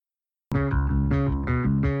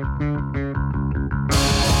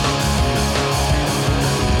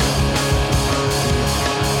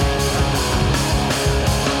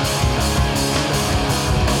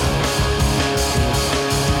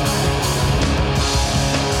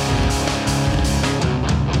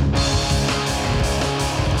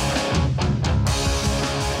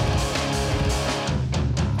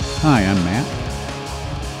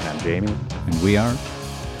Jamie. And we are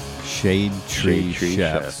Shade Tree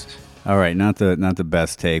Chefs. All right, not the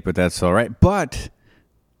best take, but that's all right. But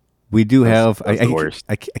we do have,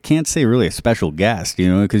 I can't say really a special guest,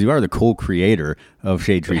 because you are the co-creator of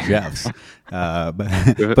Shade Tree Chefs. But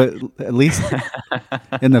at least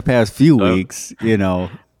in the past few weeks,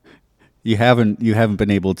 you haven't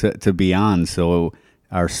been able to be on. So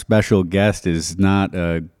our special guest is not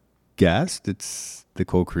a guest; it's the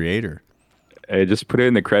co-creator. I just put it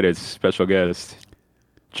in the credits. Special guest,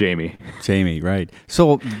 Jamie. Jamie, right?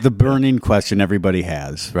 So the burning question everybody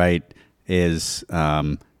has, right, is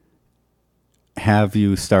have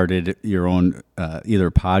you started your own either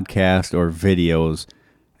podcast or videos?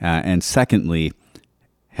 And secondly,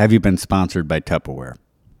 have you been sponsored by Tupperware?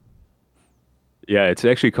 Yeah, it's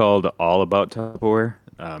actually called All About Tupperware,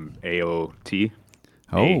 AOT,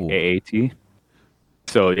 AAT.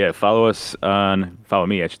 So yeah, follow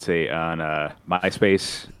me, I should say, on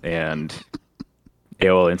MySpace and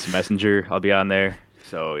AOL Instant Messenger. I'll be on there.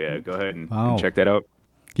 So yeah, go ahead and check that out.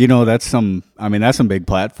 That's some big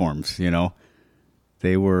platforms.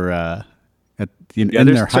 They were in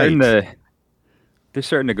their height. They're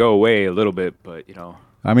starting to go away a little bit, but you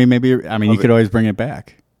could always bring it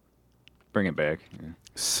back. Bring it back. Yeah.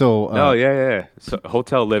 So yeah. So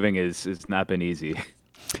hotel living is not been easy.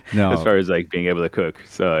 No, as far as like being able to cook.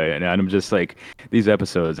 So and I'm just like these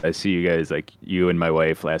episodes. I see you guys, like you and my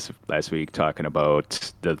wife last week, talking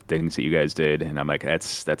about the things that you guys did, and I'm like,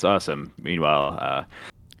 that's awesome. Meanwhile,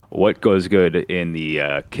 what goes good in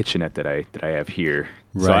the kitchenette that I have here?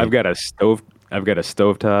 Right. So I've got a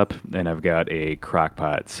stovetop, and I've got a crock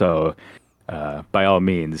pot. So by all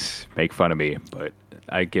means, make fun of me, but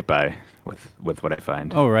I get by with what I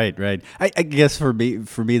find. Oh, right. I guess for me,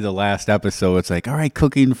 the last episode, it's like, all right,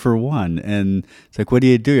 cooking for one. And it's like, what do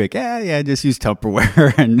you do? You're like, I just use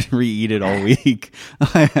Tupperware and reheat it all week.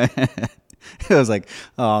 It was like,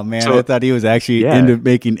 oh, man, so, I thought he was actually into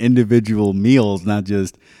making individual meals, not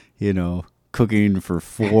just, cooking for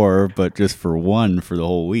four, but just for one for the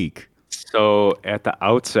whole week. So at the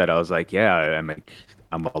outset, I was like, I'm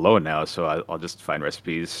alone now, so I'll just find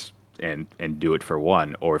recipes and do it for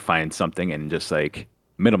one, or find something and just like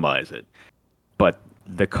minimize it. But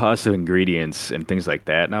the cost of ingredients and things like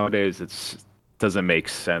that nowadays, it doesn't make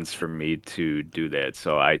sense for me to do that.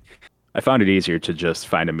 So I found it easier to just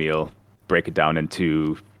find a meal, break it down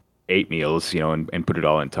into 8 meals, and put it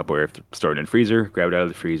all in Tupperware, store it in the freezer, grab it out of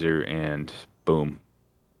the freezer, and boom.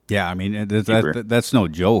 Yeah, that's no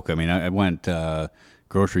joke. I went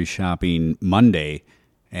grocery shopping Monday.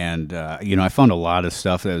 And, I found a lot of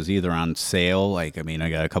stuff that was either on sale. Like, I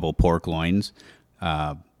got a couple pork loins,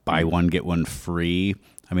 buy one, get one free.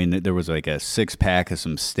 There was like a 6-pack of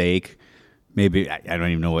some steak. Maybe, I don't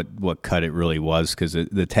even know what cut it really was, because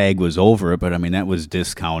the tag was over it, but that was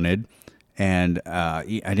discounted. And I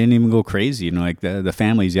didn't even go crazy. Like the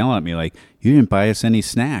family's yelling at me, like, you didn't buy us any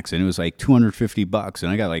snacks. And it was like $250. And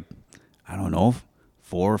I got like, I don't know,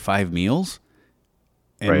 4 or 5 meals.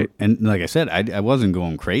 And, right. And like I said, I wasn't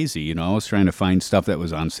going crazy, I was trying to find stuff that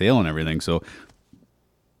was on sale and everything. So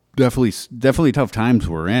definitely tough times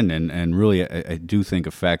we're in, and really I do think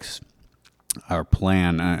affects our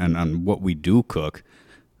plan and on what we do cook.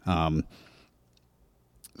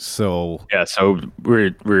 So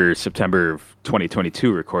we're September of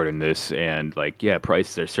 2022 recording this, and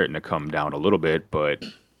prices are starting to come down a little bit, but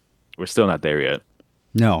we're still not there yet.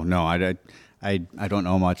 No, I don't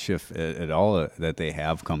know much, if at all, that they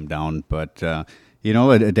have come down, but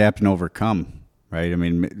adapt and overcome, right?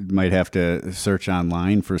 Might have to search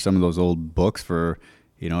online for some of those old books for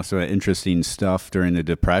some of interesting stuff during the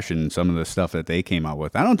Depression, some of the stuff that they came out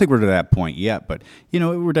with. I don't think we're to that point yet, but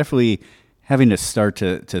we're definitely having to start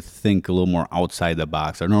to think a little more outside the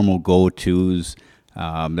box. Our normal go-tos,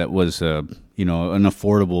 that was an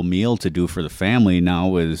affordable meal to do for the family,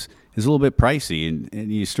 now is a little bit pricey,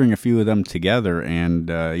 and you string a few of them together, and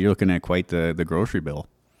you're looking at quite the grocery bill.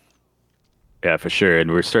 Yeah, for sure.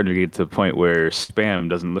 And we're starting to get to the point where Spam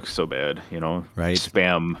doesn't look so bad, Right.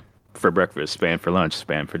 Spam for breakfast, Spam for lunch,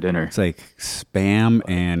 Spam for dinner. It's like Spam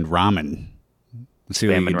and ramen. Let's see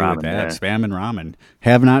what you can do with that. Yeah. Spam and ramen.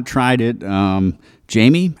 Have not tried it.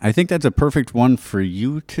 Jamie, I think that's a perfect one for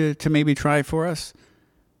you to maybe try for us.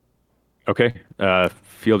 Okay.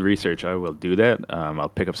 Field research. I will do that. I'll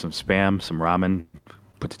pick up some Spam, some ramen,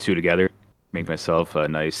 put the two together, make myself a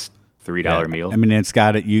nice $3 meal.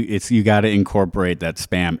 You got to incorporate that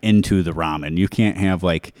Spam into the ramen. You can't have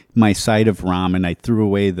like my side of ramen. I threw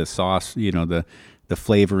away the sauce, the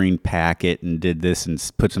flavoring packet, and did this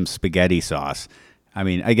and put some spaghetti sauce.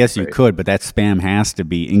 I guess you could, but that Spam has to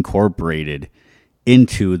be incorporated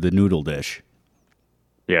into the noodle dish.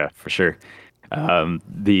 Yeah, for sure.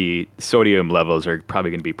 The sodium levels are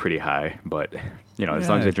probably going to be pretty high, but as long as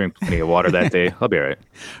I Yeah, drink plenty of water that day, I'll be all right.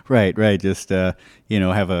 right, right. Just have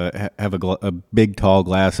a big tall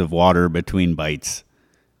glass of water between bites.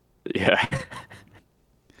 Yeah.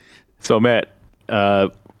 So Matt, we're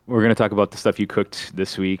going to talk about the stuff you cooked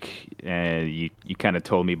this week, and you kind of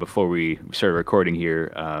told me before we started recording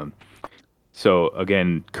here. So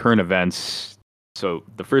again, current events. So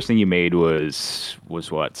the first thing you made was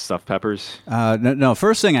what? Stuffed peppers? No, no,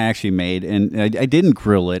 first thing I actually made, and I didn't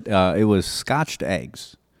grill it. It was scotched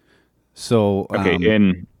eggs. So, Okay,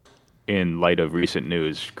 in light of recent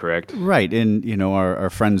news, correct? right, and our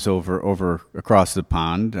friends over across the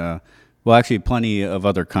pond. Well, actually, plenty of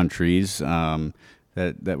other countries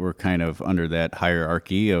that were kind of under that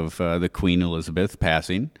hierarchy of the Queen Elizabeth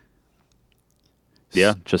passing.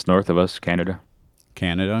 Yeah, just north of us, Canada.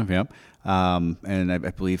 Canada, yep, and I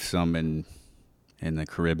believe some in the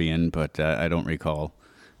Caribbean, but I don't recall.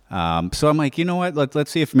 So I'm like, you know what?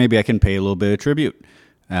 Let's see if maybe I can pay a little bit of tribute.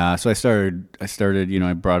 So I started,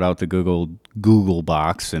 I brought out the Google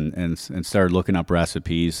box and started looking up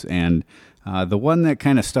recipes. And the one that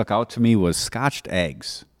kind of stuck out to me was scotched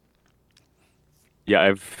eggs.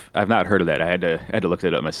 Yeah, I've not heard of that. I had to look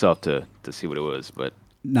it up myself to see what it was, but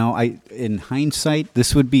Now, in hindsight,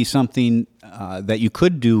 this would be something that you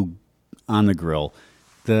could do on the grill.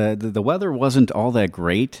 The weather wasn't all that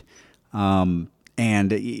great, and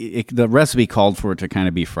the recipe called for it to kind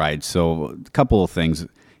of be fried. So a couple of things,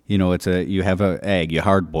 you have an egg, you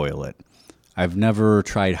hard boil it. I've never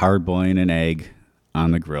tried hard boiling an egg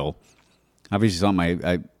on the grill. Obviously,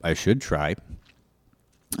 something I should try.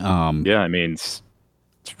 yeah, I mean,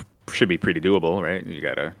 should be pretty doable, right? You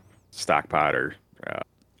got a stock pot or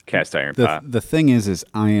cast iron pot. The thing is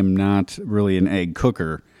I am not really an egg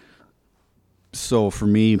cooker, so for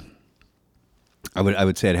me, I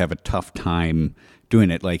would say I'd have a tough time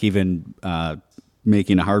doing it. Like even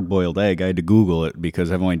making a hard boiled egg, I had to Google it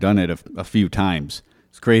because I've only done it a few times.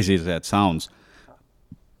 As crazy as that sounds.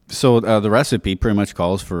 So the recipe pretty much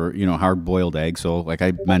calls for hard boiled egg. So like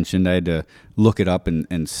I mentioned, I had to look it up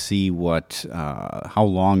and see how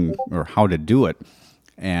long or how to do it,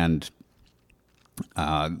 and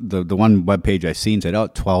the one web page I seen said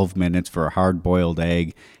 12 minutes for a hard boiled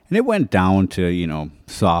egg, and it went down to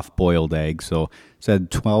soft boiled egg. So it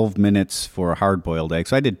said 12 minutes for a hard boiled egg.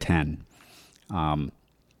 So I did 10.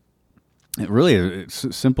 It really is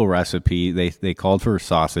a simple recipe. They called for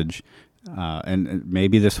sausage, and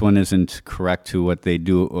maybe this one isn't correct to what they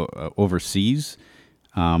do overseas,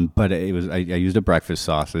 but it was I used a breakfast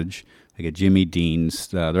sausage like a Jimmy Dean's.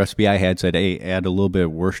 The recipe I had said, hey, add a little bit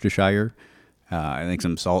of Worcestershire. I think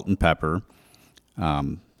some salt and pepper.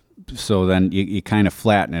 So then you kind of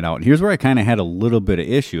flatten it out. Here's where I kind of had a little bit of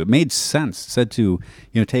issue. It made sense. It said to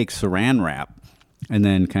take saran wrap and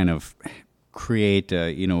then kind of create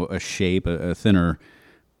a shape, a thinner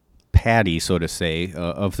patty, so to say,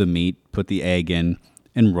 of the meat. Put the egg in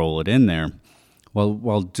and roll it in there. Well,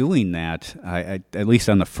 while doing that, I at least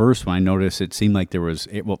on the first one, I noticed it seemed like there was.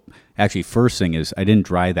 Actually, first thing is I didn't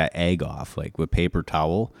dry that egg off like with paper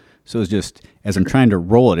towel. So it's just as I'm trying to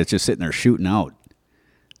roll it, it's just sitting there shooting out.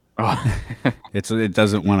 Oh, It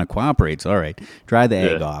doesn't want to cooperate. So all right, dry the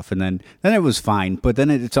egg yeah. off, and then it was fine. But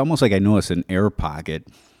then it's almost like I noticed an air pocket.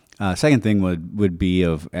 Second thing would be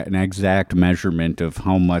of an exact measurement of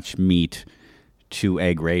how much meat to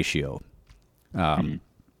egg ratio.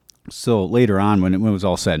 So later on, when it was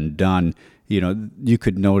all said and done, you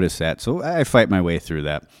could notice that. So I fight my way through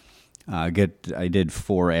that. I did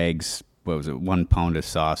 4 eggs. What was it? 1 pound of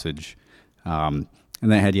sausage, and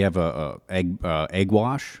then you have a egg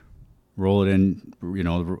wash. Roll it in,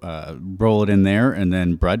 roll it in there, and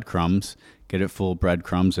then breadcrumbs. Get it full of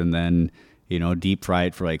breadcrumbs, and then deep fry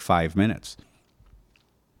it for like 5 minutes.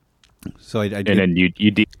 So I did. And then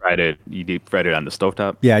you deep fried it. You deep fried it on the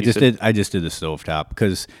stovetop. Yeah, You said? I just did the stovetop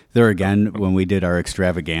because there again, when we did our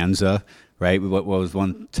extravaganza, right? What was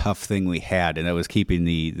one tough thing we had, and that was keeping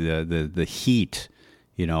the heat,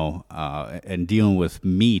 and dealing with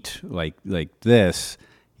meat like this.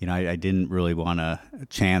 I didn't really want to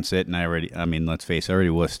chance it, and I mean, let's face it, I already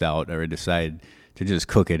wussed out. I already decided to just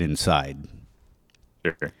cook it inside.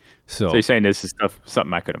 Sure. So So you're saying this is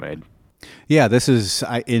something I could have made? yeah, this is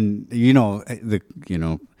the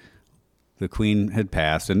Queen had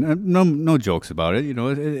passed, and no jokes about it.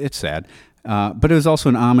 It's sad, but it was also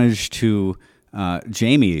an homage to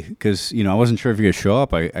Jamie because I wasn't sure if you could show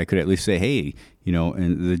up. I could at least say, hey,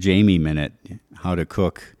 in the Jamie minute, how to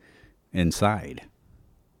cook inside.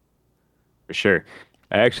 For sure.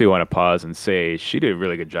 I actually want to pause and say she did a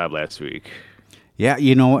really good job last week. Yeah,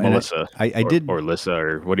 you know, and Melissa I did. or Lissa,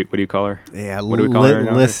 or what do you call her? Yeah, What do we call her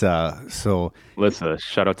nowadays? Lissa. So, Lissa.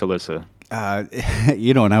 Shout out to Lissa. uh,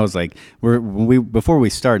 you know, and I was like, when we before we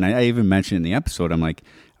start, and I even mentioned in the episode, I'm like,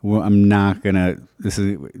 well, I'm not gonna. This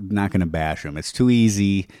is not gonna bash him. It's too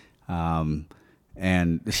easy.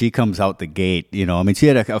 And she comes out the gate. You know, I mean, she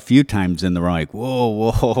had a few times in the run, like,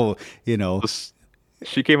 whoa, whoa. You know,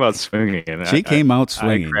 She came out swinging, and she came out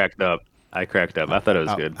swinging. I cracked up. I cracked up. I thought it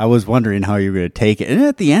was good. I was wondering how you were going to take it, and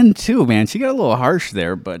at the end too, man, she got a little harsh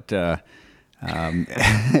there, but it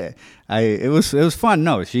was fun.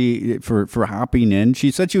 No, she for hopping in.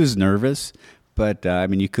 She said she was nervous, but I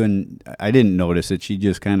mean, you couldn't. I didn't notice it. She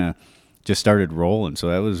just kind of just started rolling. So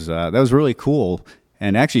that was really cool.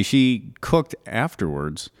 And actually, she cooked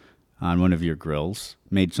afterwards on one of your grills.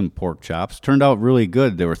 Made some pork chops. Turned out really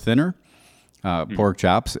good. They were thinner pork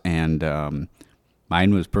chops, and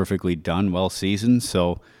mine was perfectly done, well seasoned.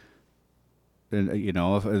 So, you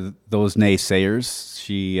know, those naysayers,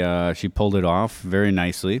 she pulled it off very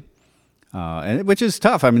nicely, and which is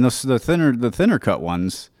tough. I mean, the thinner cut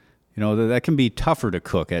ones, you know, that can be tougher to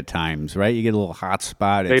cook at times, right? You get a little hot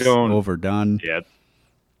spot. It's overdone. Yeah,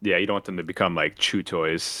 yeah. You don't want them to become like chew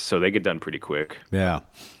toys, so they get done pretty quick. Yeah.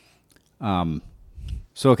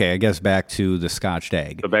 So okay, I guess back to the Scotched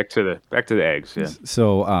egg. So back to the eggs. Yeah.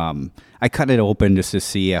 So I cut it open just to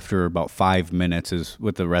see after about 5 minutes is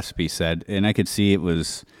what the recipe said, and I could see it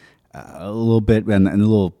was a little bit and a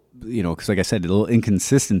little, you know, because like I said, little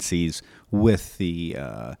inconsistencies with the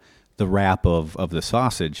wrap of the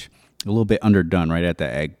sausage, a little bit underdone right at the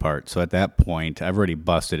egg part. So at that point, I've already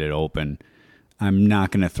busted it open. I'm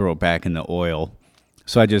not going to throw it back in the oil.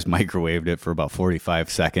 So I just microwaved it for about 45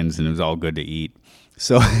 seconds, and it was all good to eat.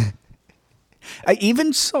 So,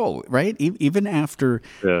 even so, right? Even after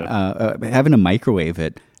having to microwave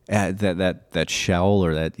it, that shell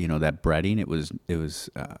or that, you know, that breading, it was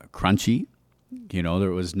crunchy. You know, there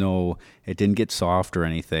was it didn't get soft or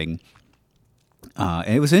anything.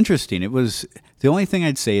 And it was interesting. It was the only thing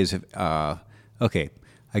I'd say is okay.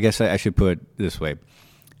 I guess I should put it this way.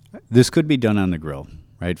 This could be done on the grill,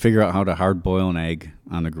 right? Figure out how to hard boil an egg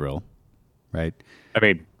on the grill, right? I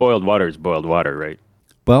mean, boiled water is boiled water, right?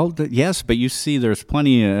 Well, yes, but you see, there's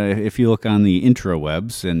plenty. If you look on the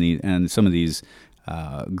intrawebs and some of these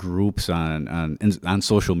groups on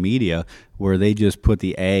social media, where they just put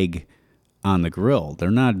the egg on the grill,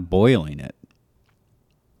 they're not boiling it.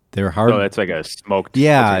 They're hard. Oh, that's like a smoked.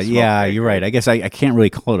 Yeah, egg, you're right. I guess I can't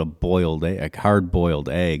really call it a boiled egg, a hard boiled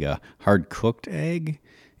egg, a hard cooked egg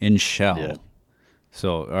in shell. Yeah.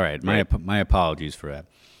 So, all right, my apologies for that.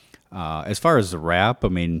 As far as the wrap, I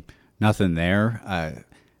mean, nothing there.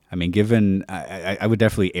 I mean, given I would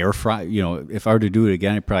definitely air fry. You know, if I were to do it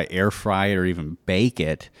again, I'd probably air fry it or even bake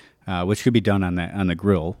it, which could be done on the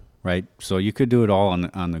grill, right? So you could do it all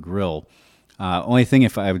on the grill. Only thing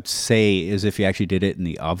if I would say is if you actually did it in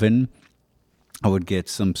the oven, I would get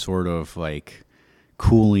some sort of like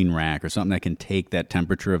cooling rack or something that can take that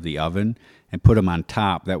temperature of the oven and put them on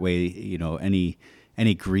top. That way, you know, any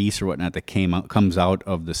grease or whatnot that comes out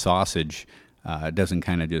of the sausage doesn't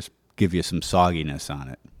kind of just give you some sogginess on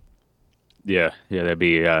it. Yeah, that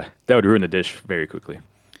would ruin the dish very quickly.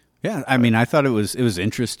 Yeah, I mean, I thought it was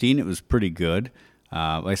interesting. It was pretty good.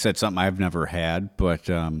 Like I said, something I've never had, but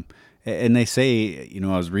and they say, you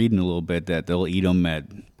know, I was reading a little bit that they'll eat them at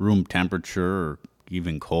room temperature or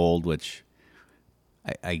even cold, which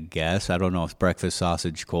I guess, I don't know if breakfast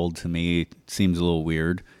sausage cold to me seems a little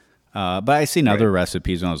weird. But I seen other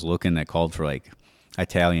recipes when I was looking that called for like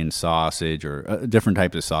Italian sausage or different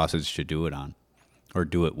types of sausage to do it on or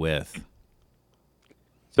do it with.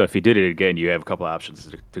 So if you did it again, you have a couple options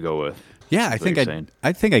to go with. Yeah, I think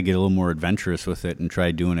I'd get a little more adventurous with it and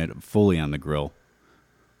try doing it fully on the grill.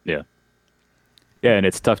 Yeah. Yeah, and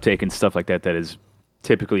it's tough taking stuff like that is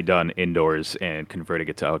typically done indoors and converting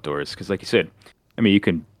it to outdoors. Because like you said, I mean, you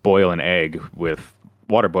can boil an egg with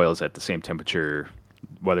water boils at the same temperature,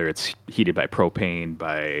 whether it's heated by propane,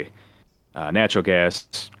 by natural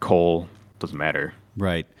gas, coal, doesn't matter.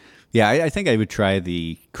 Right. Yeah, I think I would try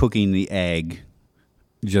cooking the egg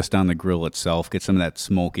just on the grill itself, get some of that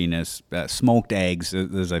smokiness, smoked eggs,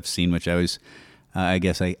 as I've seen, which I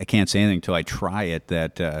guess I can't say anything until I try it.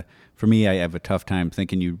 That for me, I have a tough time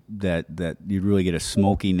thinking that you'd really get a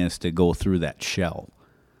smokiness to go through that shell,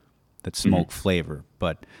 that smoke flavor.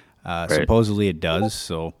 But supposedly it does,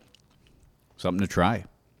 so something to try.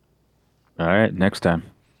 All right, next time.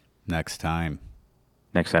 Next time,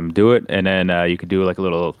 do it, and then you could do like a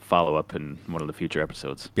little follow up in one of the future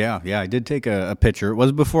episodes. Yeah, I did take a picture. It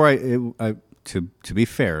was before to be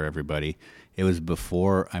fair, everybody. it was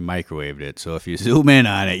before I microwaved it. So if you zoom in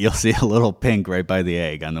on it, you'll see a little pink right by the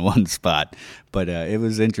egg on the one spot. But it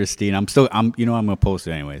was interesting. I'm I'm gonna post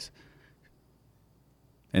it anyways.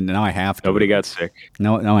 And now I have to. Nobody got sick.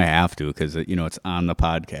 Now I have to because it's on the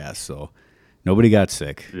podcast. So nobody got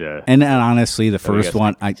sick. Yeah. And honestly, the first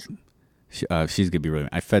one, she's gonna be really.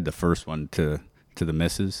 I fed the first one to the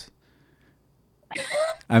missus.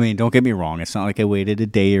 I mean, don't get me wrong. It's not like I waited a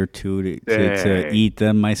day or two to eat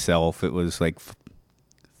them myself. It was like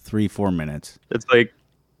 3-4 minutes. It's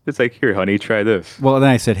like, here, honey, try this. Well, then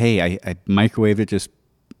I said, hey, I microwaved it. Just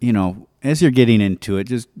as you're getting into it,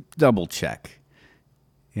 just double check.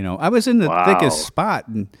 I was in the thickest spot,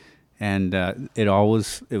 and it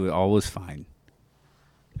was always fine.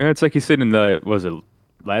 And it's like you said in the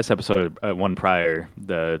last episode, one prior,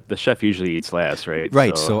 the chef usually eats last, right?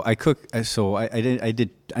 Right. So I cooked. So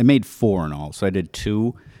I made 4 in all. So I did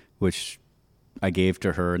 2, which I gave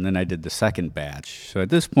to her, and then I did the second batch. So at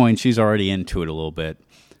this point, she's already into it a little bit.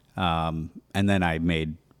 And then I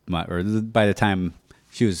made by the time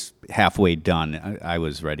she was halfway done, I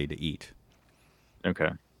was ready to eat. Okay.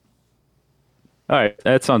 All right.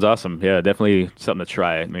 That sounds awesome. Yeah, definitely something to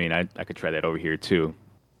try. I mean, I could try that over here too.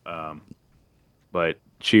 But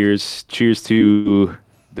cheers to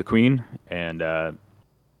the queen. And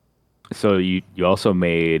so you also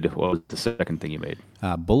made, what was the second thing you made?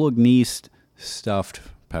 Bolognese stuffed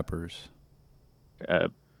peppers.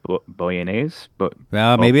 Bolognese?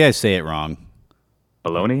 Maybe I say it wrong.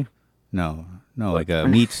 Bologna? No, like a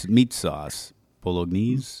meat sauce.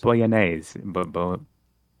 Bolognese? Bolognese.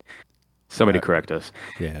 Somebody correct us.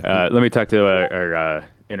 Yeah. Let me talk to our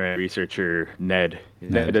internet researcher, Ned.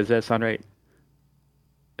 Does that sound right?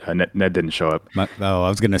 Ned didn't show up. I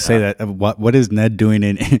was going to say that. What is Ned doing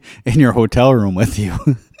in your hotel room with you?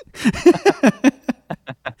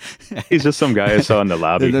 He's just some guy I saw in the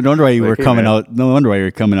lobby. No wonder why you were coming out. No wonder why you're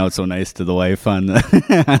coming out so nice to the wife on the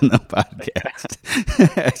on the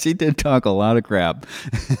podcast. She did talk a lot of crap.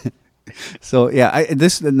 So yeah,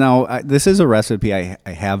 this is a recipe I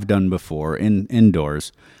have done before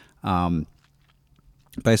indoors, but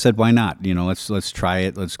I said why not? Let's try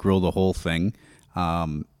it. Let's grill the whole thing.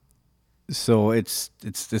 So it's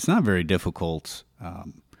not a very difficult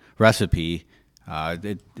recipe.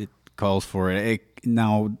 It calls for it.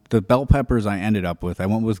 Now the bell peppers I ended up with, I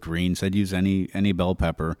went with greens. I'd use any bell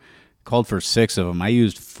pepper. Called for 6 of them. I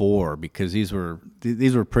used 4 because these were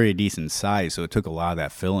pretty decent size, so it took a lot of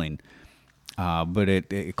that filling. But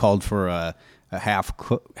it called for a half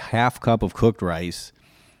cup of cooked rice,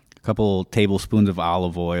 a couple tablespoons of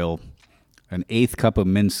olive oil, an 1/8 cup of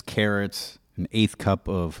minced carrots, an 1/8 cup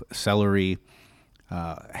of celery,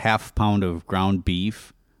 half pound of ground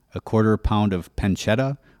beef, a 1/4 pound of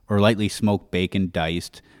pancetta or lightly smoked bacon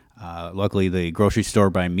diced. Luckily, the grocery store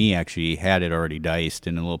by me actually had it already diced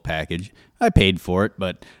in a little package. I paid for it,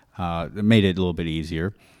 but it made it a little bit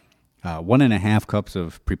easier. 1.5 cups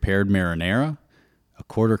of prepared marinara, a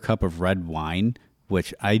 1/4 cup of red wine,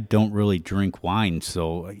 which I don't really drink wine.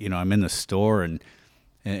 So, I'm in the store and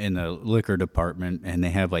in the liquor department, and they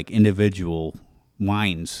have like individual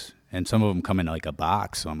wines, and some of them come in like a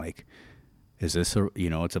box. So I'm like, is this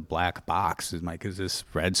it's a black box. Is this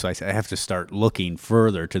red? So I have to start looking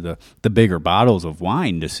further to the bigger bottles of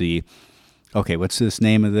wine to see, okay, what's this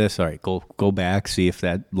name of this? All right, go back, see if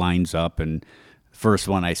that lines up. And first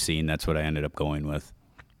one I seen, that's what I ended up going with.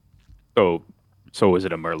 So was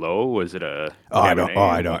it a Merlot? Was it a? I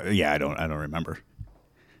don't remember.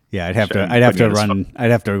 Yeah, I'd have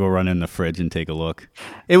to go run in the fridge and take a look.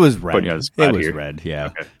 It was red. It was red.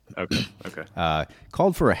 Yeah. Okay.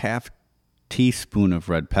 Called for a half teaspoon of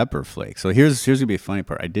red pepper flakes. So here's gonna be a funny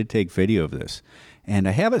part. I did take video of this, and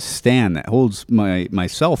I have a stand that holds my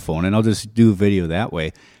cell phone, and I'll just do video that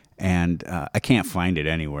way. And I can't find it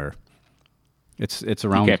anywhere. It's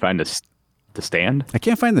around. You can't find the stand? I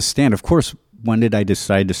can't find the stand. Of course, when did I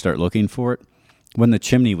decide to start looking for it? When the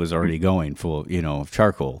chimney was already going full, of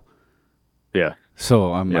charcoal. Yeah.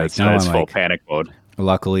 So I'm full panic mode.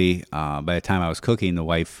 Luckily, by the time I was cooking, the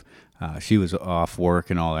wife, she was off work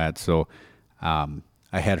and all that. So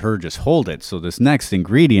I had her just hold it. So this next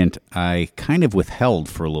ingredient, I kind of withheld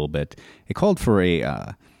for a little bit. It called for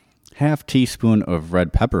a half teaspoon of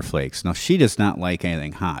red pepper flakes. Now, she does not like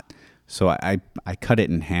anything hot. So I cut it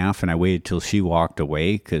in half, and I waited till she walked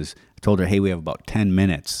away because I told her, hey, we have about 10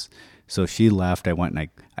 minutes. So she left. I went and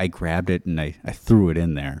I grabbed it, and I threw it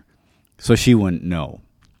in there so she wouldn't know.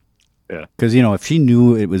 Yeah. Because, if she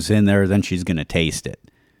knew it was in there, then she's going to taste it.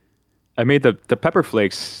 I made the pepper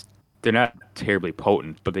flakes, they're not terribly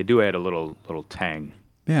potent, but they do add a little tang.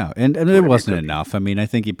 Yeah, and it wasn't enough. I mean, I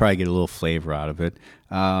think you probably get a little flavor out of it.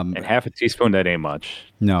 And half a teaspoon, that ain't much.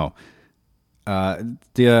 No.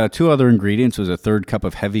 The two other ingredients was a third cup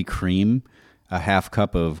of heavy cream, a half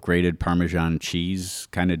cup of grated Parmesan cheese,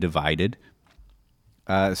 kind of divided.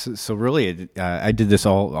 So really, I did this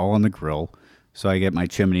all on the grill. So I get my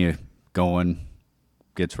chimney going,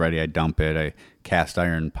 gets ready. I dump it. I cast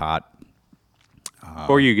iron pot.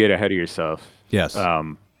 Before you get ahead of yourself, yes.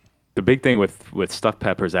 The big thing with stuffed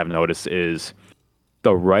peppers I've noticed is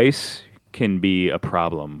the rice can be a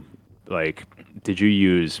problem. Like, did you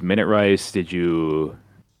use minute rice? Did you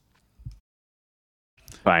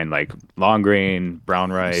find like long grain,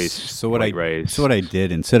 brown rice, white rice? So what I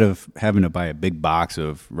did, instead of having to buy a big box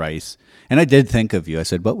of rice, and I did think of you. I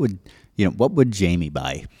said, what would Jamie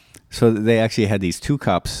buy? So they actually had these 2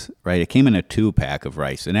 cups, right? It came in a 2-pack of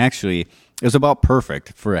rice, and actually it was about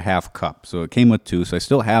perfect for a half cup. So it came with 2, so I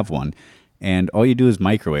still have one. And all you do is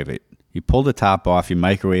microwave it. You pull the top off, you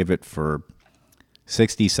microwave it for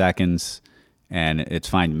 60 seconds, and it's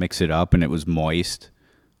fine. Mix it up, and it was moist.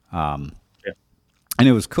 And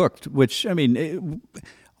it was cooked, which, I mean,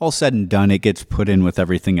 all said and done, it gets put in with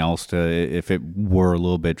everything else if it were a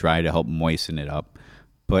little bit dry, to help moisten it up.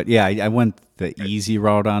 But yeah, I went the easy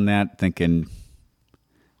route on that, thinking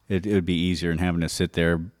it would be easier than having to sit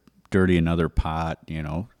there, dirty another pot,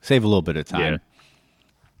 save a little bit of time.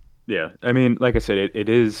 Yeah. I mean, like I said,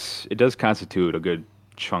 it does constitute a good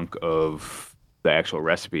chunk of the actual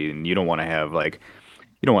recipe, and you don't want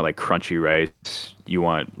crunchy rice. You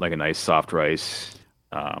want like a nice soft rice.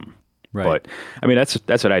 Right. But I mean,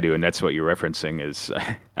 that's what I do, and that's what you're referencing. Is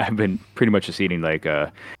I've been pretty much just eating like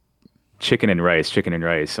chicken and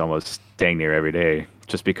rice almost dang near every day,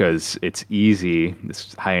 just because it's easy,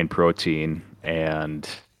 it's high in protein, and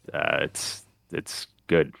it's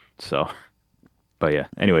good. So, but yeah.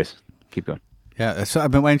 Anyways, keep going. Yeah. So, why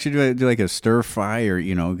don't you do like a stir fry, or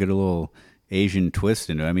get a little Asian twist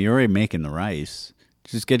into it? I mean, you're already making the rice.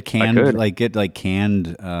 Just get canned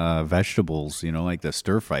vegetables, like the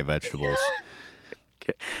stir fry vegetables.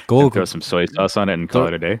 Go throw some soy sauce on it and call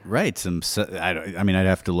it a day. Right. I'd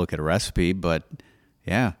have to look at a recipe, but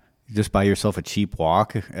yeah, just buy yourself a cheap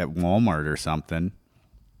wok at Walmart or something.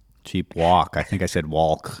 Cheap wok. I think I said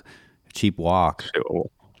walk. Cheap wok.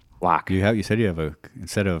 Wok. You said you have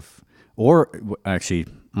actually,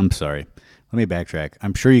 I'm sorry. Let me backtrack.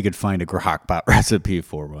 I'm sure you could find a crock pot recipe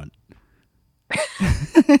for one.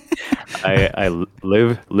 I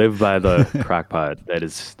live by the crock pot. That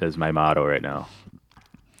is my motto right now.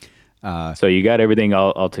 So you got everything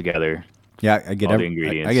all together. Yeah, I get all the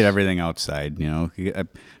ingredients. I get everything outside. I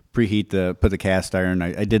preheat put the cast iron.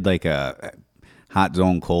 I did like a hot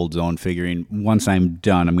zone, cold zone, figuring once I'm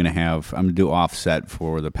done, I'm gonna do offset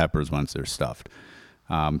for the peppers once they're stuffed.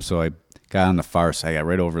 So I got on the far side, I got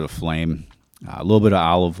right over the flame, a little bit of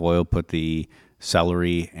olive oil, put the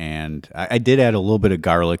celery, and I did add a little bit of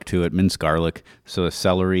garlic to it, minced garlic. So the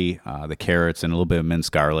celery, the carrots, and a little bit of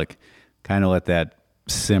minced garlic. Kind of let that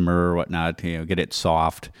simmer or whatnot, get it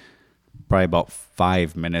soft. Probably about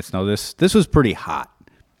 5 minutes. Now this was pretty hot.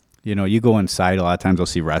 You go inside, a lot of times I'll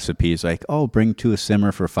see recipes like, oh, bring to a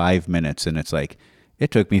simmer for 5 minutes, and it's like, it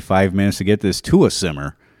took me 5 minutes to get this to a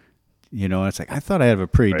simmer. It's like, I thought I had a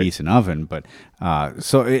pretty decent oven, but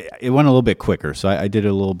so it went a little bit quicker. So I did it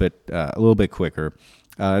a little bit quicker.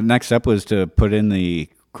 Next step was to put in the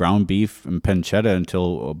ground beef and pancetta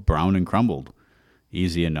until brown and crumbled.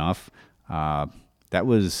 Easy enough. That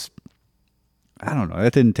was, I don't know.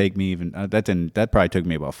 That didn't take me even. That probably took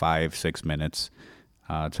me about 5-6 minutes.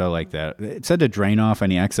 So I like that. It said to drain off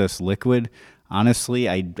any excess liquid. Honestly,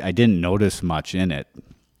 I didn't notice much in it.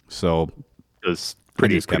 So it was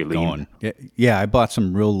pretty lean. Going. Yeah, I bought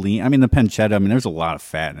some real lean. I mean, the pancetta, there's a lot of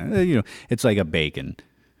fat in it. It's like a bacon,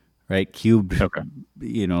 right? Cubed. Okay.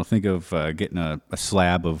 Think of getting a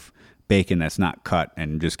slab of bacon that's not cut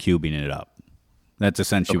and just cubing it up. That's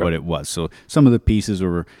essentially what it was. So some of the pieces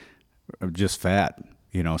were just fat,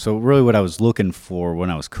 So really what I was looking for when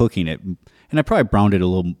I was cooking it, and I probably browned it a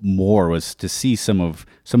little more, was to see some of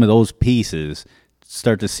those pieces,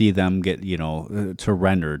 start to see them get, to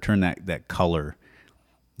render, turn that color.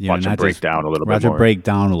 Watch it break down a little bit more. Watch it break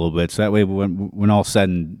down a little bit. So that way when all said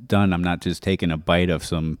and done, I'm not just taking a bite of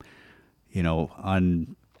some,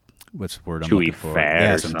 what's the word I'm looking for? Fat.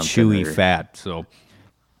 Yeah, some chewy fat. So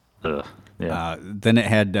yeah. Then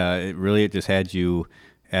it just had you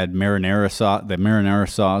add marinara sauce, the marinara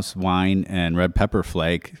sauce, wine, and red pepper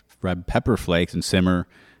flakes, and simmer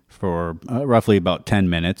for roughly about 10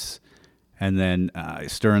 minutes. And then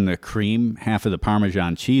stir in the cream, half of the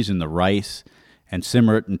Parmesan cheese, and the rice, and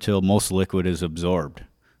simmer it until most liquid is absorbed.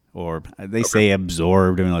 or they say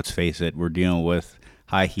absorbed. I mean, let's face it, we're dealing with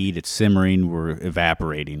high heat. It's simmering. We're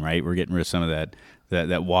evaporating, right? We're getting rid of some of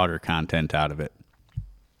that water content out of it.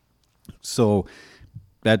 So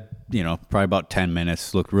that, probably about 10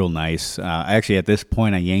 minutes, looked real nice. Actually, at this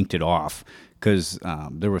point, I yanked it off because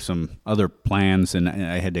there were some other plans, and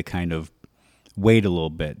I had to kind of wait a little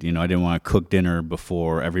bit. I didn't want to cook dinner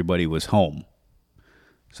before everybody was home.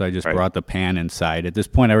 So I just brought the pan inside. At this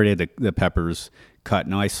point, I already had the peppers cut.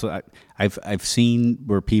 Now I've seen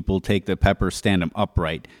where people take the peppers, stand them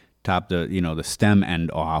upright, top the stem end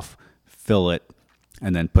off, fill it,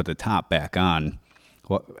 and then put the top back on.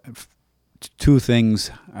 Well, two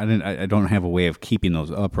things. I don't have a way of keeping those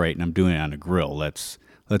upright, and I'm doing it on a grill. Let's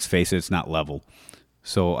face it, it's not level.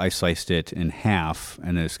 So I sliced it in half,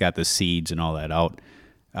 and it's got the seeds and all that out,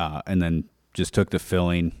 and then just took the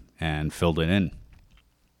filling and filled it in.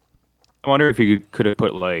 I wonder if you could have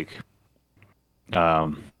put what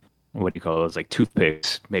do you call those, like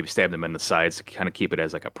toothpicks, maybe stab them in the sides to kind of keep it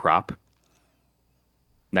as like a prop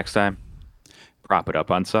next time. Prop it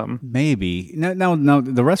up on something. Maybe. No,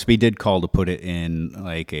 the recipe did call to put it in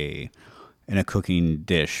like in a cooking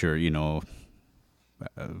dish, or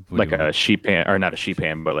like a sheet pan, or not a sheet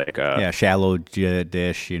pan, but like a shallow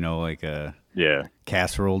dish, like a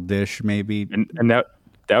casserole dish maybe. And that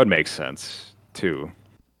would make sense too,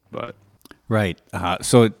 but. Right.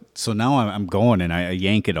 So now I'm going, and I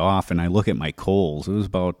yank it off, and I look at my coals. It was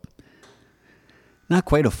about not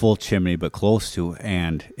quite a full chimney, but close to,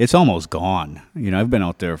 and it's almost gone. I've been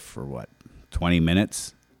out there for 20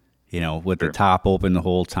 minutes, with the top open the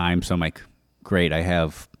whole time. So I'm like, great, I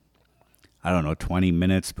have, 20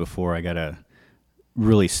 minutes before I got to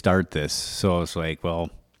really start this. So I was like, well,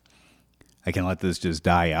 I can let this just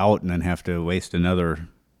die out and then have to waste another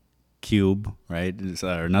cube, right?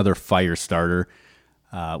 Or another fire starter.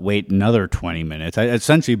 Wait another 20 minutes.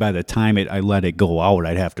 Essentially, by the time I let it go out,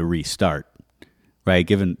 I'd have to restart, right?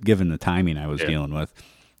 Given the timing I was dealing with.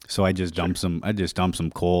 So I just dumped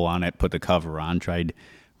some coal on it, put the cover on, tried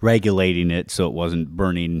regulating it so it wasn't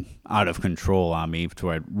burning out of control on me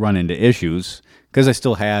before I'd run into issues, because I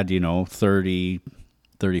still had 30,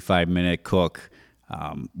 35-minute cook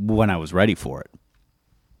when I was ready for it.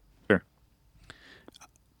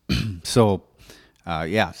 So,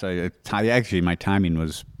 actually my timing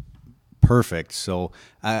was perfect. So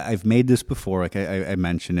I've made this before, like I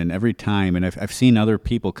mentioned, and every time, and I've seen other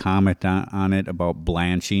people comment on it about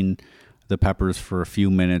blanching the peppers for a few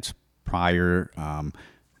minutes prior.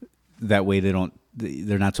 That way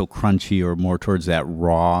they're not so crunchy, or more towards that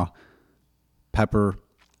raw pepper.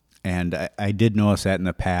 And I did notice that in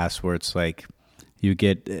the past, where it's like you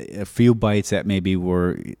get a few bites that maybe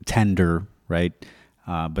were tender, right?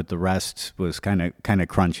 But the rest was kind of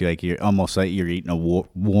crunchy, like you're eating a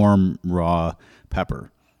warm raw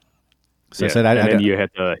pepper. So I said, you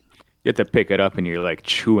have to pick it up, and you're like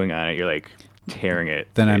chewing on it. You're like tearing it.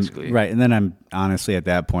 Then I'm honestly at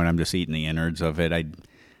that point, I'm just eating the innards of it. I'm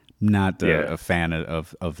not a fan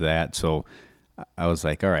of that. So I was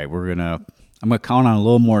like, all right, I'm gonna count on a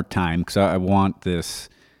little more time, because I want this.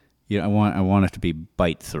 I want it to be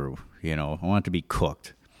bite through. I want it to be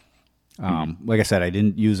cooked. Like I said, I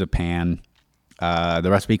didn't use a pan. The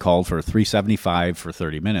recipe called for 375 for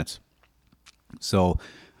 30 minutes. So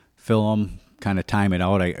fill them, kind of time it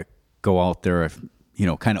out. I go out there,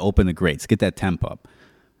 kind of open the grates, get that temp up.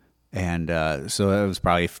 And so that was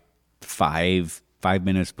probably five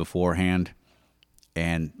minutes beforehand.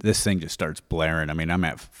 And this thing just starts blaring. I mean, I'm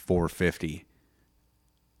at 450.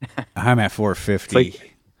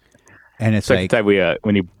 And it's like the time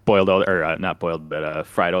when you boiled all, or not boiled, but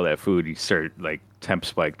fried all that food, you started like temp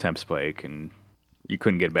spike, and you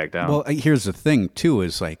couldn't get back down. Well, here's the thing too,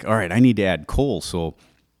 is like, all right, I need to add coal. So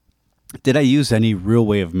did I use any real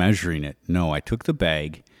way of measuring it? No, I took the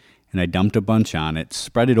bag and I dumped a bunch on it,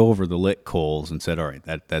 spread it over the lit coals, and said, all right,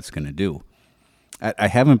 that's going to do. I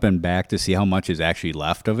haven't been back to see how much is actually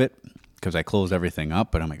left of it, because I closed everything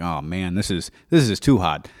up, but I'm like, oh man, this is too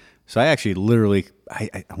hot. So I actually literally,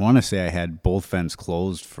 I want to say I had both vents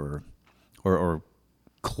closed or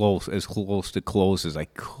as close to close as I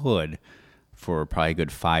could for probably a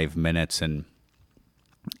good 5 minutes. And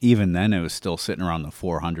even then it was still sitting around the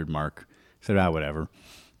 400 mark. I said, whatever,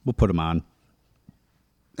 we'll put them on.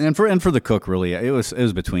 And for the cook, really, it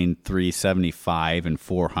was between 375 and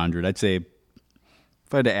 400. I'd say,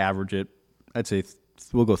 if I had to average it, I'd say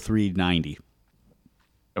we'll go 390.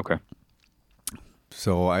 Okay.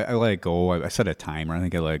 So I let it go. I set a timer. I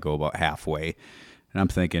think I let it go about halfway. And I'm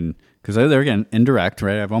thinking, because they're again indirect,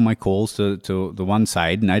 right? I have all my coals to the one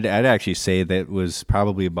side, and I'd actually say that was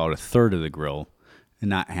probably about a third of the grill, and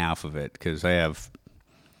not half of it, because I have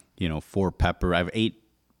 4 pepper. I have 8,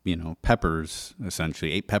 peppers,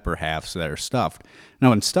 essentially 8 pepper halves that are stuffed.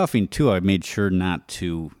 Now in stuffing too, I made sure not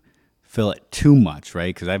to fill it too much,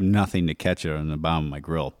 right? Because I have nothing to catch it on the bottom of my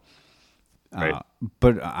grill. Right.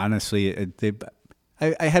 But honestly,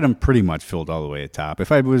 I had them pretty much filled all the way at the top.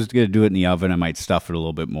 If I was going to do it in the oven, I might stuff it a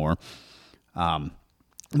little bit more. But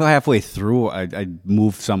halfway through, I'd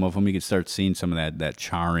move some of them. You could start seeing some of that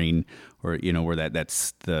charring, or where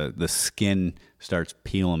that's the skin starts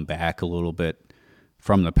peeling back a little bit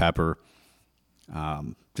from the pepper.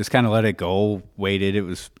 Just kind of let it go. Waited. It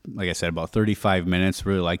was, like I said, about 35 minutes.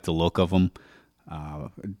 Really liked the look of them.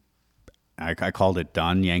 I called it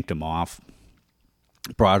done. Yanked them off.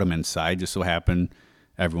 Brought them inside. Just so happened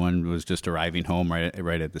everyone was just arriving home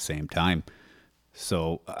right at the same time.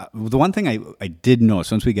 So the one thing I did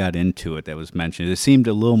notice once we got into it that was mentioned, it seemed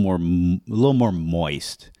a little more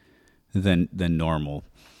moist than normal,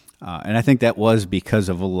 and I think that was because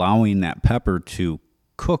of allowing that pepper to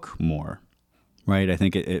cook more. Right, I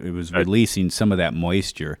think it was releasing some of that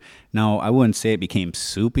moisture. Now I wouldn't say it became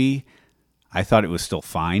soupy. I thought it was still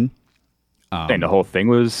fine. And the whole thing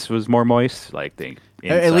was more moist, like the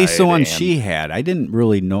inside, at least the one she had. I didn't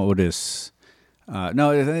really notice.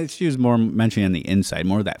 No, she was more mentioning on the inside,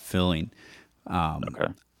 more of that filling. Okay.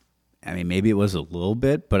 I mean, maybe it was a little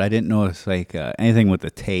bit, but I didn't notice anything with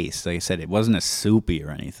the taste. Like I said, it wasn't a soupy or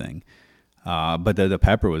anything. But the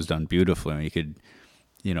pepper was done beautifully. You could,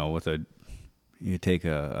 you take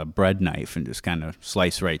a bread knife and just kind of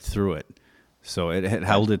slice right through it. So it had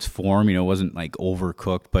held its form. It wasn't like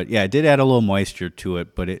overcooked, but yeah, it did add a little moisture to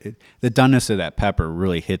it. But the doneness of that pepper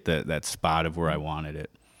really hit that spot of where I wanted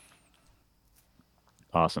it.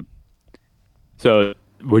 Awesome. So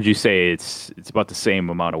would you say it's about the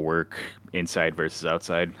same amount of work inside versus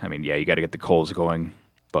outside? I mean, yeah, you got to get the coals going,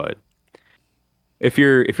 but if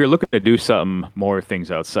you're looking to do something more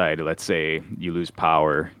things outside, let's say you lose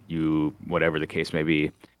power, whatever the case may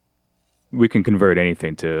be, we can convert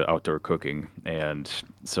anything to outdoor cooking. And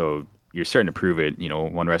so you're starting to prove it,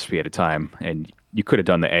 one recipe at a time. And you could have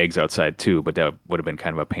done the eggs outside too, but that would have been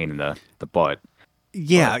kind of a pain in the butt.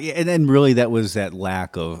 Yeah, and then really that was that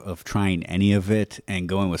lack of trying any of it and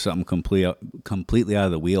going with something completely out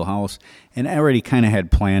of the wheelhouse. And I already kind of had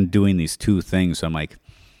planned doing these 2 things. So I'm like,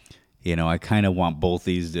 I kind of want both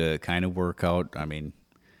these to kind of work out. I mean,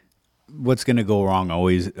 what's going to go wrong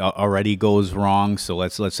already goes wrong. So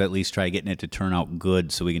let's at least try getting it to turn out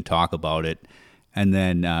good so we can talk about it. And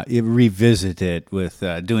then revisit it with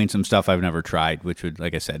doing some stuff I've never tried, which would,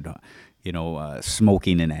 like I said,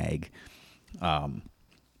 smoking an egg. And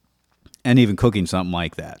even cooking something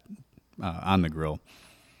like that on the grill.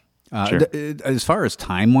 Sure. As far as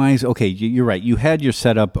time-wise, okay, you're right. You had your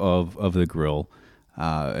setup of the grill,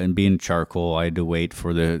 and being charcoal, I had to wait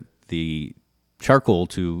for the charcoal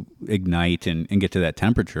to ignite and get to that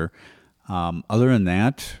temperature. Other than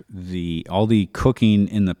that, all the cooking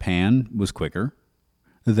in the pan was quicker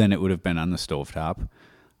than it would have been on the stovetop.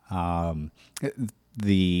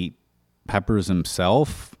 The peppers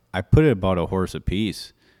themselves, I put it about a horse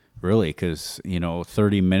apiece, really, because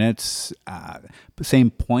 30 minutes.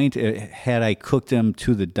 Same point. Had I cooked them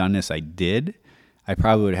to the doneness I did, I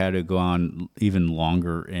probably would have had to go on even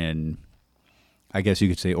longer in, I guess you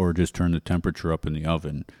could say, or just turn the temperature up in the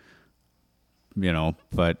oven.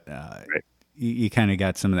 But right. you kind of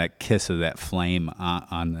got some of that kiss of that flame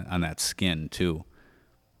on that skin too.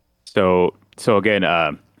 So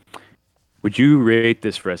again, would you rate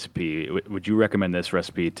this recipe? Would you recommend this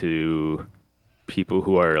recipe to people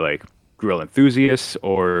who are like grill enthusiasts,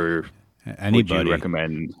 or anybody? Would you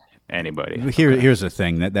recommend anybody? Here's the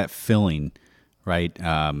thing, that filling, right?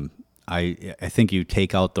 I think you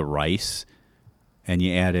take out the rice and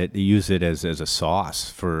you use it as a sauce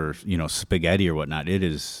for spaghetti or whatnot. It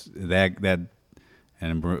is that,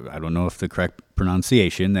 and I don't know if the correct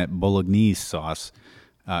pronunciation, that bolognese sauce.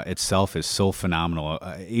 Itself is so phenomenal,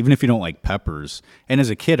 even if you don't like peppers. And as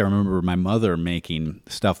a kid, I remember my mother making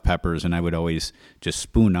stuffed peppers, and I would always just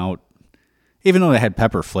spoon out, even though it had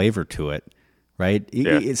pepper flavor to it, right?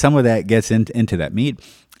 Yeah. Some of that gets into that meat.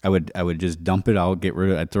 I would just dump it out, get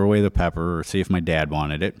rid of it, I'd throw away the pepper, or see if my dad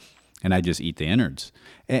wanted it, and I'd just eat the innards.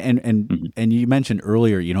 And you mentioned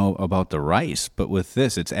earlier, about the rice, but with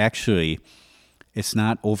this, it's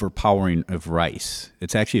not overpowering of rice.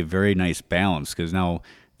 It's actually a very nice balance, because now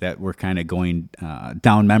that we're kind of going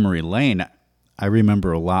down memory lane, I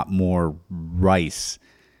remember a lot more rice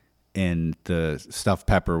in the stuffed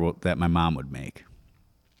pepper that my mom would make.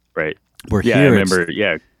 Right. Where I here remember,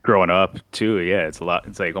 growing up too. Yeah, it's a lot.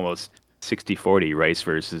 It's like almost 60-40 rice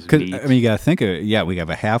versus meat. I mean, you got to think of it. Yeah, we have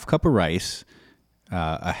a half cup of rice.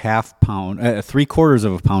 a half pound, 3/4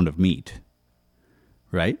 of a pound of meat,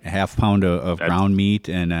 right? A half pound of ground meat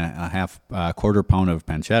and a half quarter pound of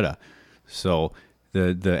pancetta. So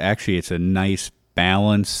the actually it's a nice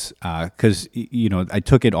balance because I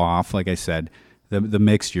took it off, like I said, the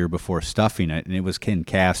mixture before stuffing it, and it was in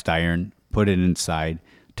cast iron. Put it inside.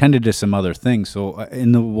 Tended to some other things. So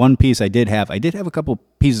in the one piece I did have a couple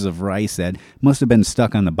pieces of rice that must have been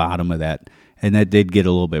stuck on the bottom of that, and that did get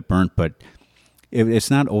a little bit burnt, but it's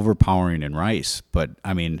not overpowering in rice. But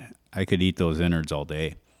I mean, I could eat those innards all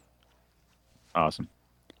day. Awesome.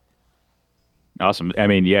 Awesome. I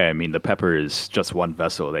mean, yeah, I mean, the pepper is just one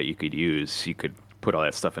vessel that you could use. You could put all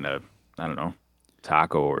that stuff in a, I don't know,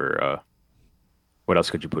 taco or what else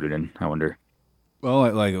could you put it in? I wonder.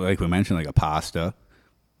 Well, like we mentioned, like a pasta,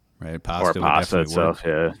 right? Or pasta itself,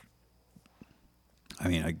 yeah. I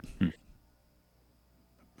mean,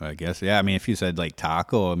 I guess, yeah. I mean, if you said like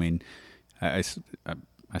taco, I mean, I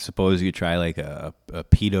suppose you try like a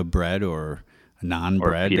pita bread or a naan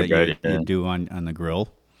bread that you do on the grill.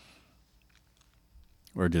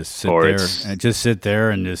 Or just sit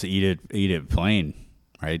there and just eat it plain,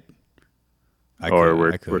 right?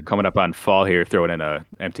 We're coming up on fall here, throwing in a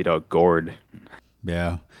emptied out gourd.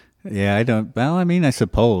 Yeah. I don't. Well, I mean, I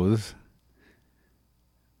suppose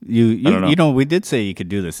we did say you could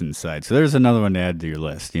do this inside, so there's another one to add to your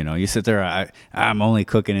list. You sit there. I'm only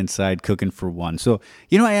cooking inside, cooking for one. So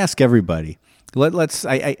I ask everybody.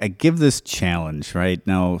 I give this challenge right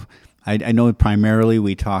now. I know primarily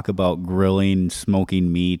we talk about grilling,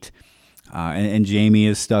 smoking meat, and Jamie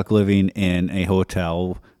is stuck living in a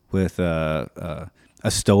hotel with a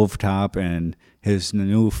stovetop, and his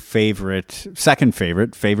new second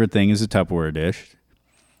favorite thing is a Tupperware dish,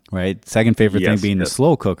 right? Second favorite thing being the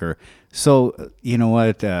slow cooker. So, you know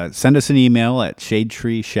what? Send us an email at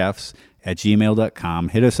shadetreechefs@gmail.com.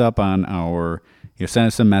 Hit us up on send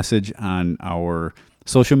us a message on our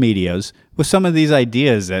social medias with some of these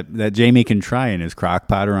ideas that Jamie can try in his crock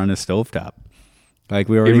pot or on his stovetop. Like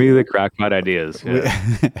give me the crock pot ideas. Yeah.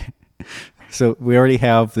 So we already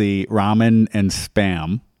have the ramen and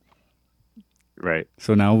Spam. Right.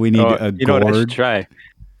 So now we need a gourd. You know what I should try?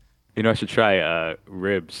 I should try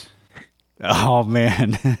ribs. Oh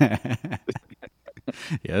man.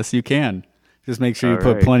 Yes, you can. Just make sure you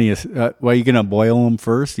put plenty of. Are you gonna boil them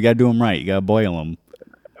first? You gotta do them right. You gotta boil them.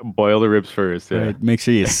 Boil the ribs first. Yeah. Right. Make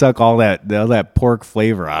sure you suck all that pork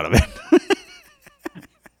flavor out of it.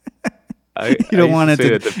 You don't want it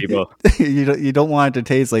to people. You don't want it to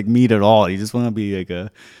taste like meat at all. You just want to be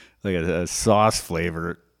like a sauce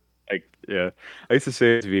flavor. I used to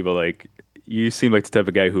say to people like, you seem like the type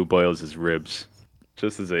of guy who boils his ribs,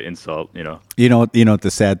 just as an insult. You know what the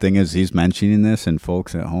sad thing is? He's mentioning this, and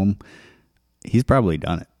folks at home, he's probably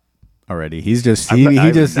done it already. He's just he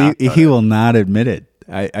will not admit it.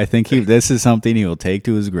 I think this is something he will take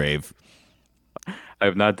to his grave. I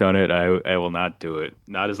have not done it. I will not do it.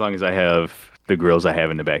 Not as long as I have the grills I have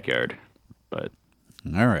in the backyard. But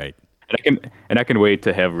all right. And I can wait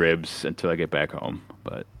to have ribs until I get back home.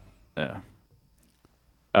 But yeah.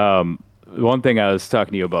 One thing I was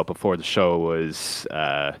talking to you about before the show was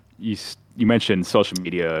you mentioned social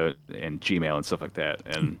media and Gmail and stuff like that.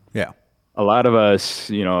 And yeah, a lot of us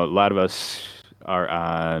are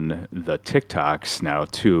on the TikToks now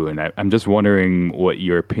too, and I'm just wondering what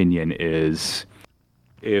your opinion is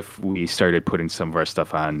if we started putting some of our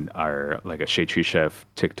stuff on our like a Shade Tree Chef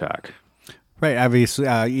TikTok. Right, obviously,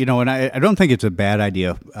 and I don't think it's a bad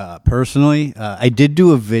idea personally. I did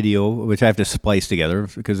do a video which I have to splice together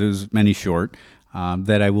because it was many short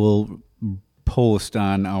that I will post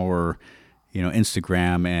on our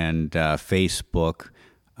Instagram and Facebook.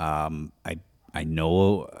 I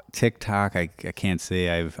know TikTok. I can't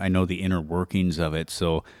say I know the inner workings of it.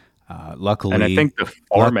 So luckily, and I think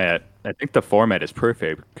the format is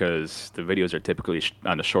perfect because the videos are typically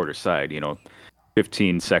on the shorter side.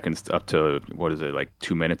 15 seconds up to what is it, like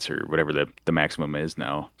 2 minutes or whatever the maximum is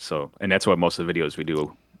now. So, and that's what most of the videos we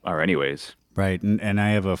do are anyways. Right, and I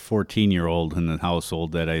have a 14-year-old in the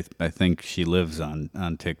household that I think she lives on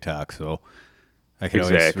TikTok. So I can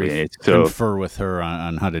always confer with her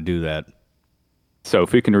on how to do that. So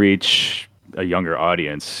if we can reach a younger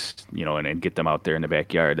audience, and get them out there in the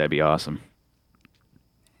backyard, that'd be awesome.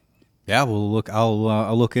 Yeah,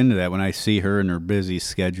 I'll look into that when I see her in her busy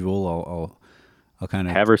schedule. I'll kind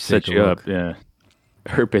of have her set you up. Yeah,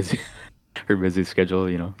 her busy schedule.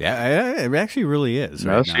 Yeah, it actually really is.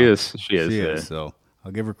 No, she is. She is. So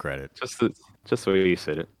I'll give her credit. Just the way you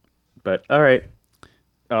said it. But all right,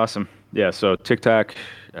 awesome. Yeah. So TikTok,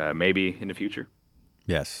 maybe in the future.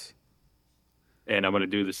 Yes. And I'm going to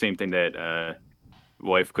do the same thing that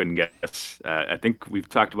wife couldn't guess. I think we've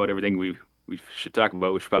talked about everything we should talk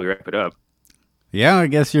about. We should probably wrap it up. Yeah, I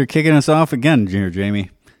guess you're kicking us off again, Jamie.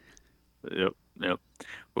 Yep. Well,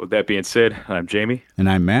 with that being said, I'm Jamie. And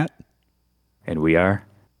I'm Matt. And we are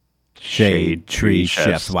Shade Tree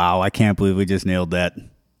Chefs. Wow, I can't believe we just nailed that.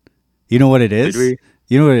 You know what it is? Did we?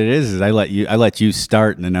 You know what it is I let you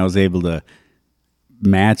start, and then I was able to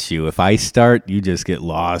match you. If I start, you just get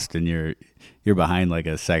lost, and you're behind like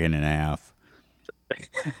a second and a half.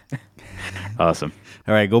 Awesome.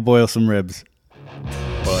 All right, go boil some ribs.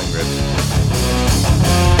 Boiling ribs.